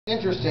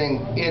Interesting.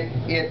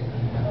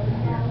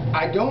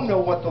 I don't know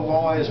what the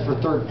law is for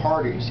third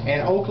parties,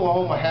 and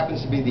Oklahoma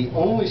happens to be the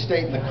only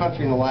state in the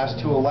country in the last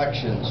 2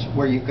 elections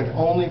where you could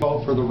only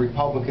vote for the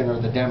Republican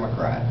or the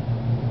Democrat.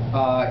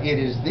 It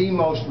is the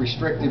most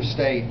restrictive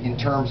state in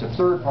terms of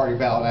third-party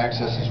ballot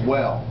access as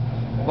well.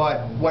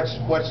 But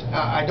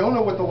I don't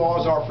know what the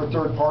laws are for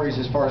third parties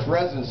as far as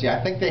residency.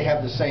 I think they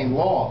have the same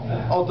law,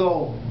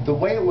 although the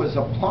way it was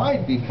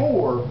applied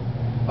before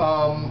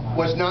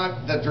was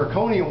not the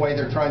draconian way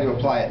they're trying to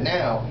apply it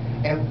now.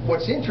 And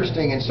what's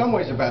interesting in some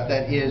ways about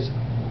that is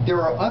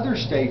there are other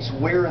states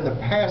where in the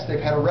past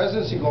they've had a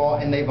residency law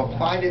and they've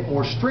applied it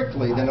more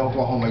strictly than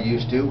Oklahoma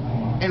used to,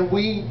 and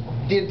we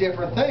did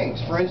different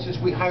things. For instance,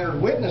 we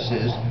hired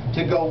witnesses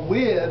to go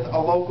with a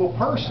local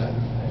person.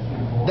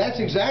 That's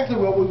exactly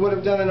what we would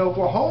have done in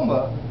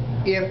Oklahoma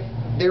if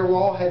their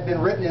law had been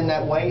written in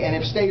that way and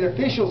if state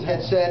officials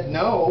had said,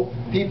 no,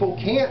 people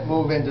can't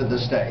move into the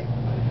state.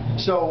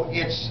 So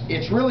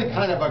it's really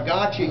kind of a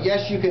gotcha.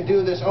 Yes, you can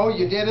do this. Oh,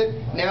 you did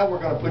it. Now we're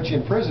going to put you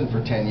in prison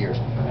for 10 years.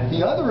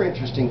 The other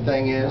interesting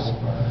thing is,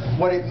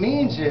 what it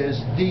means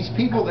is these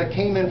people that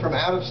came in from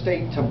out of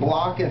state to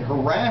block and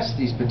harass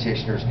these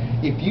petitioners,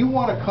 if you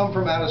want to come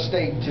from out of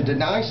state to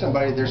deny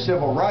somebody their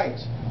civil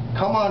rights,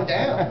 come on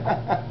down.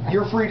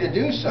 You're free to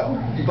do so.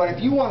 But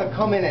if you want to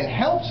come in and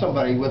help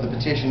somebody with a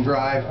petition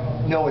drive,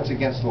 no, it's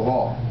against the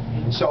law.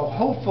 So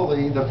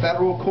hopefully the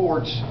federal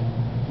courts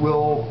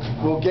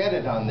will get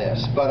it on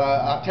this. But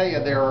I'll tell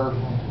you, there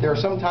are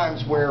some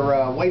times where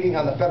waiting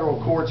on the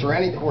federal courts or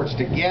any courts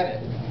to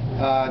get it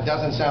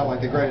doesn't sound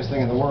like the greatest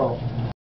thing in the world.